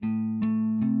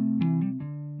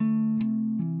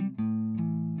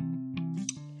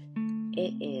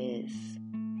It is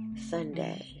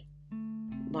Sunday,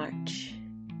 March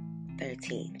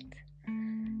 13th,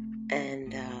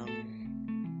 and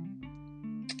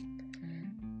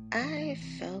I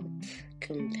felt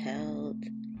compelled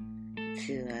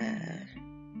to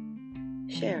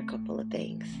share a couple of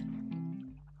things.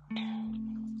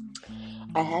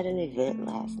 I had an event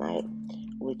last night,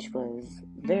 which was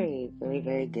very, very,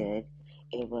 very good.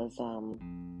 It was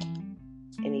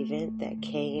an event that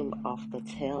came off the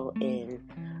tail end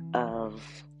of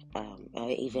an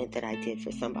event that I did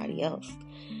for somebody else.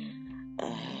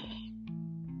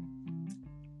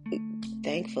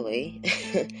 Thankfully,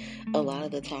 a lot of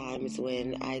the times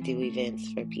when I do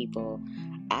events for people,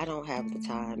 I don't have the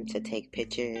time to take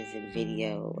pictures and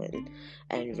video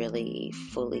and really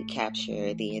fully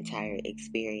capture the entire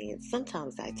experience.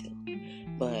 Sometimes I do,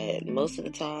 but most of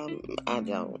the time I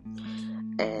don't.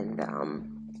 And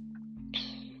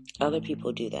other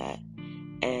people do that,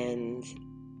 and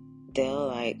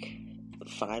they'll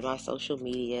find my social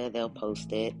media, they'll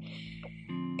post it,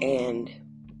 and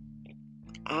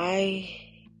I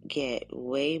get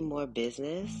way more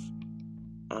business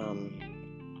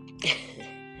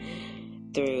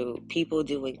through people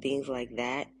doing things like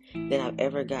that than I've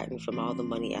ever gotten from all the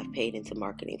money I've paid into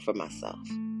marketing for myself,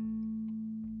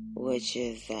 which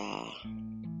is I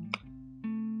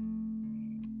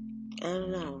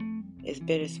don't know, it's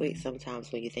bittersweet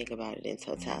sometimes when you think about it in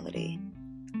totality.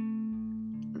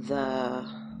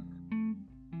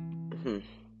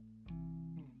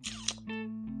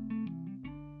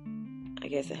 I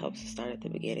guess it helps to start at the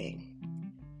beginning.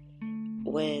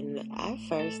 When I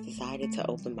first decided to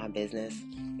open my business,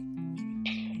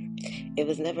 it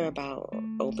was never about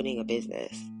opening a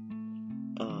business.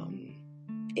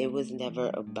 It was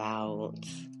never about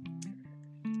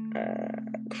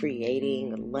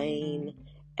creating a lane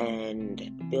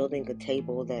and building a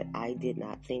table that I did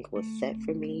not think was set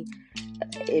for me.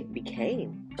 It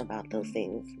became about those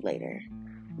things later.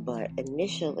 But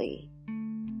initially,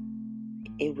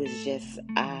 it was just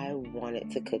I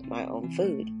wanted to cook my own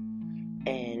food.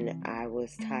 And I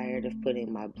was tired of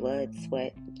putting my blood,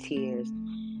 sweat, tears,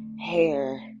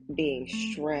 hair, being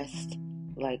stressed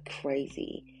like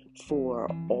crazy for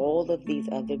all of these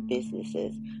other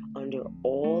businesses under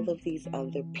all of these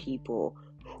other people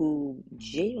who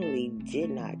genuinely did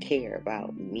not care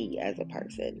about me as a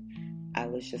person. I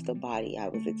was just a body. I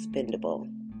was expendable.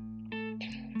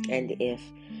 And if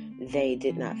they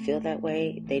did not feel that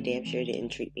way, they damn sure didn't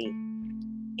treat me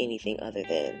anything other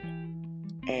than.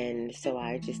 And so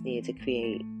I just needed to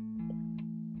create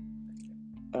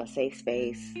a safe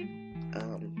space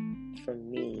for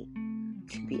me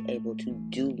to be able to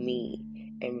do me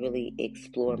and really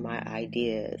explore my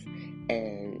ideas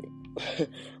and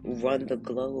run the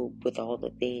globe with all the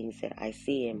things that I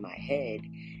see in my head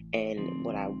and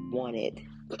what I wanted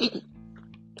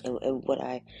and what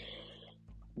I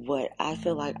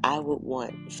feel like I would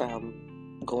want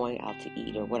from going out to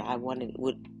eat, or what I would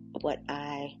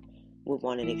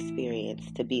want an experience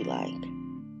to be like.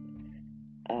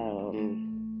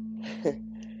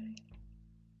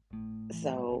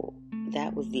 So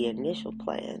that was the initial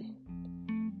plan.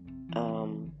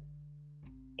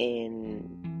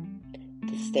 In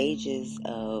the stages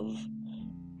of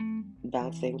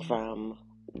bouncing from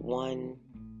one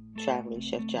traveling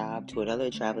chef job to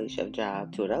another traveling chef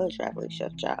job to another traveling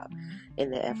chef job, in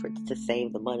the efforts to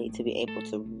save the money to be able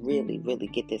to really, really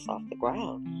get this off the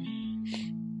ground.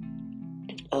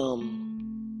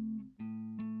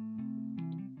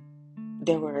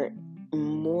 There were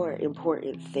more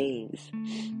important things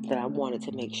that I wanted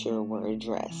to make sure were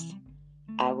addressed.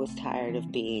 I was tired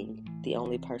of being the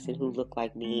only person who looked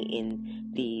like me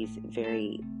in these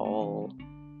very all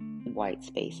white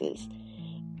spaces,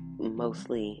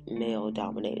 mostly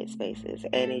male-dominated spaces.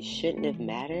 And it shouldn't have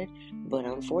mattered, but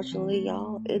unfortunately,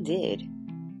 y'all, it did.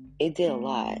 It did a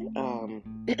lot. And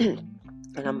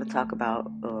I'm going to talk about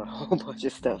a whole bunch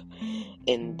of stuff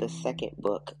in the second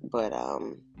book. But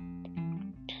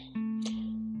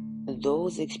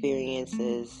those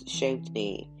experiences shaped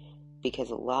me,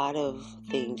 because a lot of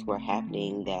things were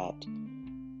happening that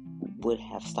would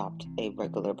have stopped a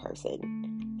regular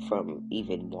person from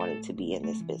even wanting to be in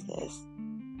this business.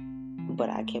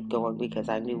 But I kept going because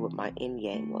I knew what my end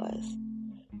game was.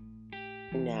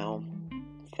 Now,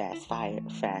 fast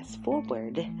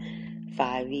forward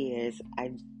 5 years,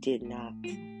 I did not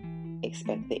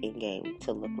expect the end game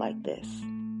to look like this.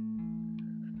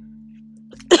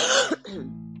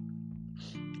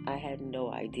 I had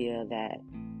no idea that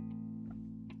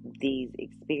these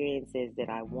experiences that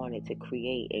I wanted to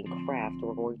create and craft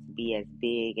were going to be as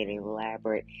big and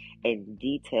elaborate and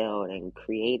detailed and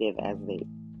creative as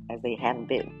they have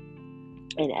been.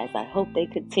 and as I hope they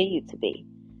continue to be.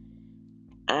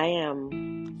 I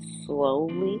am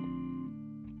slowly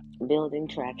building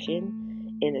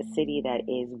traction in a city that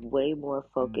is way more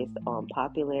focused on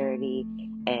popularity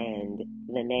and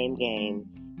the name game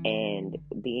and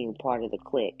being part of the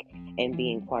clique and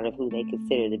being part of who they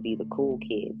consider to be the cool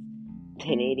kids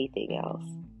than anything else.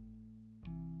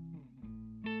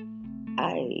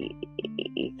 I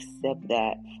accept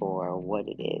that for what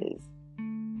it is.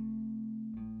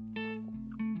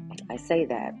 I say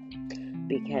that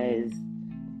because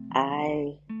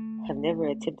I have never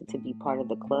attempted to be part of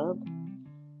the club,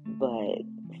 but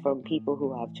from people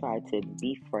who I've tried to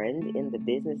befriend in the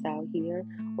business out here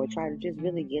or try to just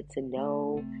really get to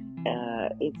know,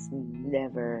 it's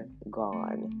never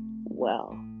gone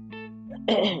well.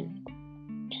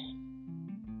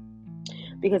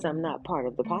 Because I'm not part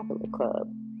of the popular club.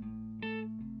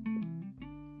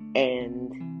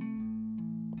 And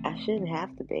I shouldn't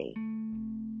have to be.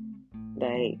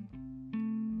 Like,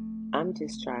 I'm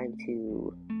just trying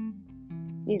to,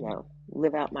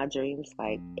 live out my dreams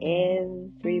like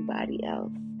everybody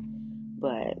else.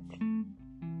 But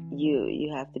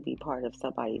you have to be part of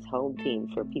somebody's home team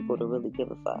for people to really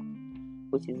give a fuck,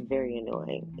 which is very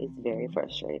annoying. It's very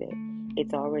frustrating.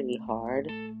 It's already hard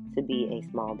to be a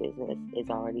small business. It's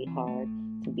already hard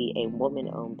to be a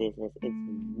woman-owned business.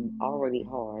 It's already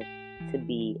hard to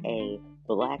be a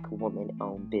black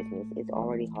woman-owned business. It's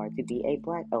already hard to be a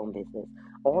black-owned business.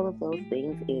 All of those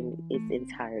things in its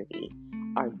entirety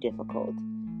are difficult.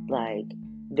 Like,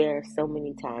 there are so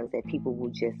many times that people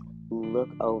will just look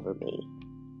over me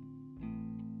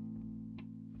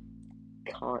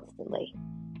constantly.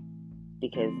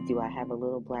 Because do I have a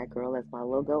little black girl as my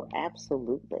logo?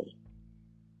 Absolutely.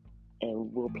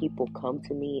 And will people come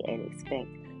to me and expect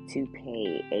to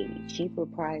pay a cheaper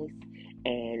price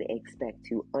and expect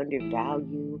to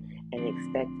undervalue and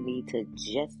expect me to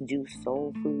just do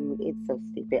soul food? It's so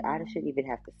stupid. I shouldn't even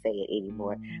have to say it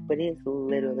anymore, but it's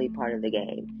literally part of the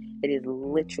game. It is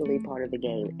literally part of the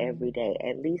game every day.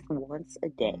 At least once a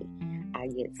day, I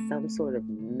get some sort of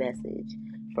message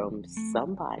from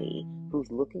somebody who's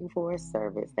looking for a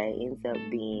service that ends up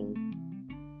being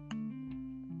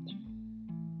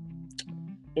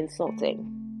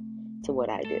insulting to what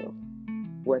I do.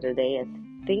 Whether they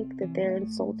think that they're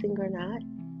insulting or not,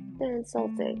 they're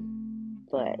insulting.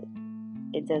 But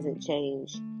it doesn't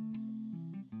change.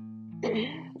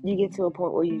 You get to a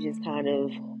point where you just kind of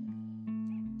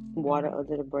water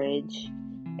under the bridge,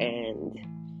 and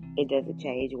it doesn't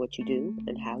change what you do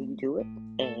and how you do it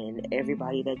and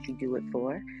everybody that you do it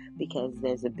for, because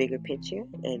there's a bigger picture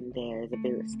and there's a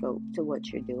bigger scope to what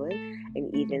you're doing.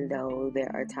 And even though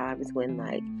there are times when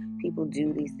people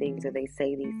do these things or they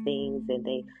say these things and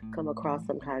they come across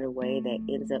some kind of way that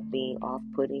ends up being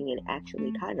off-putting and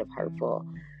actually kind of hurtful,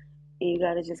 you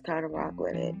gotta just kind of rock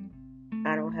with it.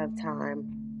 I don't have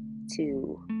time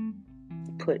to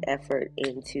put effort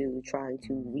into trying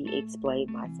to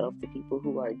re-explain myself to people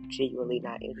who are genuinely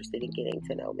not interested in getting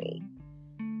to know me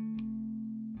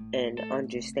and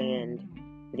understand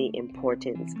the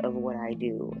importance of what I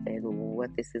do and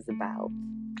what this is about.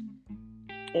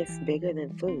 It's bigger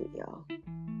than food, y'all.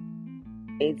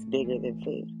 It's bigger than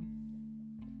food.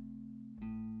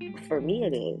 For me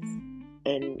it is.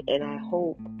 And I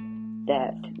hope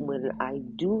that when I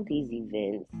do these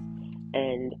events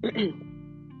and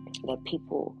that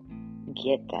people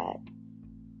get that.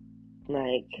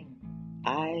 Like,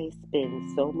 I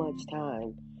spend so much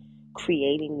time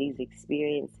creating these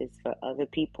experiences for other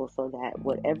people so that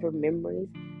whatever memories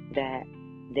that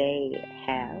they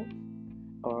have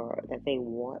or that they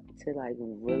want to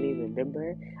really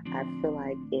remember, I feel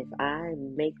like if I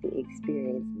make the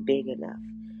experience big enough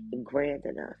and grand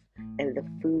enough and the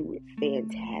food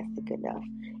fantastic enough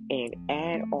and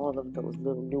add all of those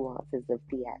little nuances of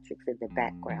theatrics in the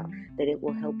background, that it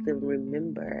will help them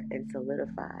remember and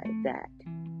solidify that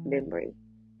memory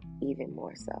even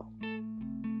more so.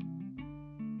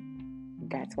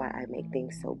 That's why I make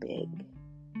things so big.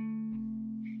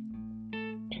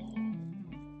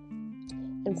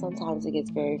 And sometimes it gets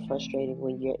very frustrating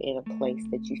when you're in a place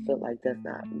that you feel like does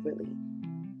not really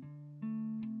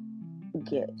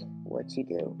get what you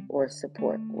do or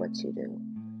support what you do.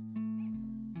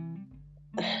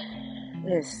 I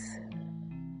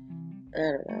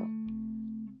don't know.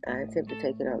 I attempt to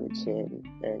take it on the chin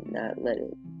and not let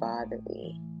it bother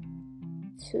me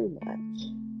too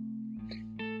much.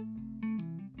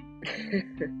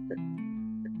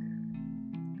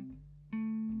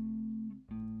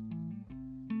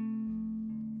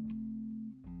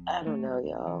 I don't know,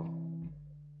 y'all.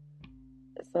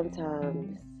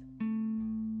 Sometimes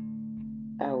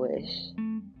I wish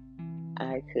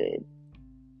I could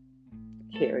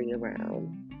carry around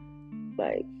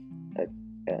like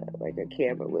a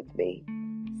camera with me,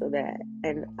 so that,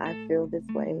 and I feel this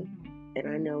way, and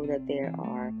I know that there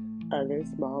are other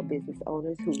small business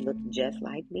owners who look just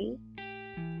like me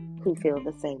who feel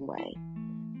the same way,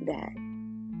 that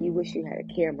you wish you had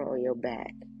a camera on your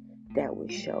back that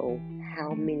would show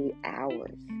how many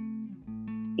hours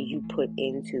you put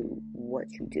into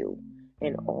what you do,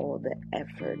 and all the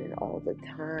effort and all the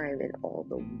time and all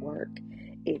the work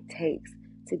it takes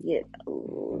to get a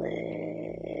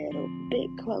little bit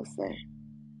closer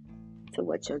to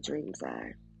what your dreams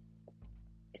are.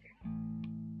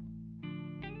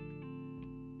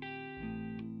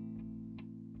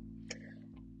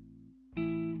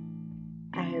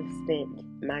 I have spent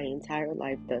my entire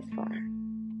life thus far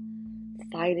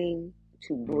fighting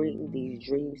to bring these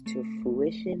dreams to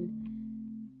fruition,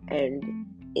 and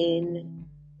in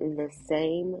the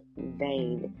same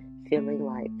vein, feeling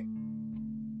like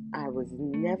I was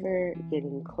never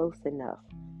getting close enough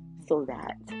so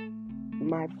that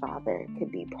my father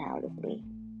could be proud of me.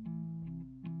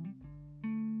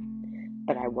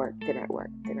 But I worked and I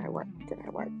worked and I worked and I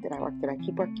worked and I worked and I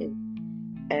keep working.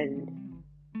 And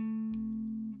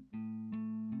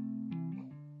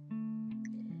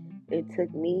it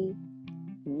took me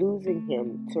losing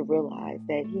him to realize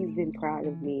that he's been proud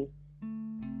of me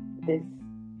this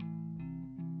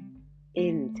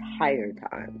entire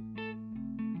time.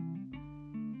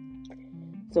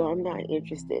 So I'm not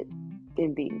interested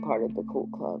in being part of the cool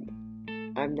club.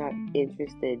 I'm not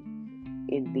interested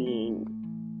in being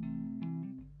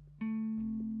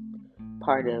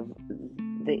part of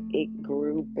the it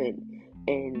group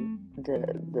and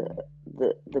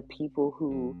the people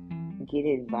who get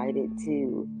invited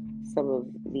to some of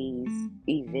these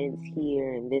events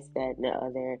here and this, that, and the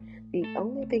other. The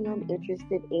only thing I'm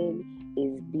interested in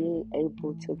is being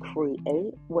able to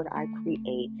create what I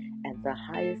create at the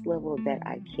highest level that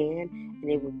I can,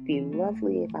 and it would be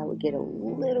lovely if I would get a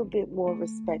little bit more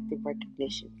respect and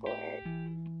recognition for it.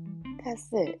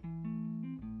 That's it.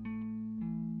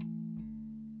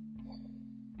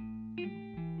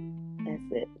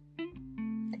 That's it.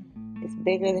 It's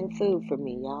bigger than food for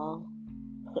me, y'all.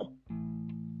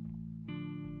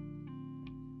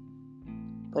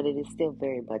 But it is still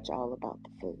very much all about the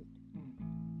food.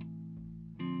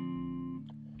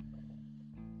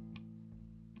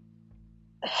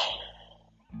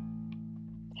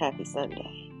 Happy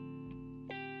Sunday.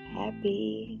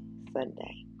 Happy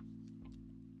Sunday.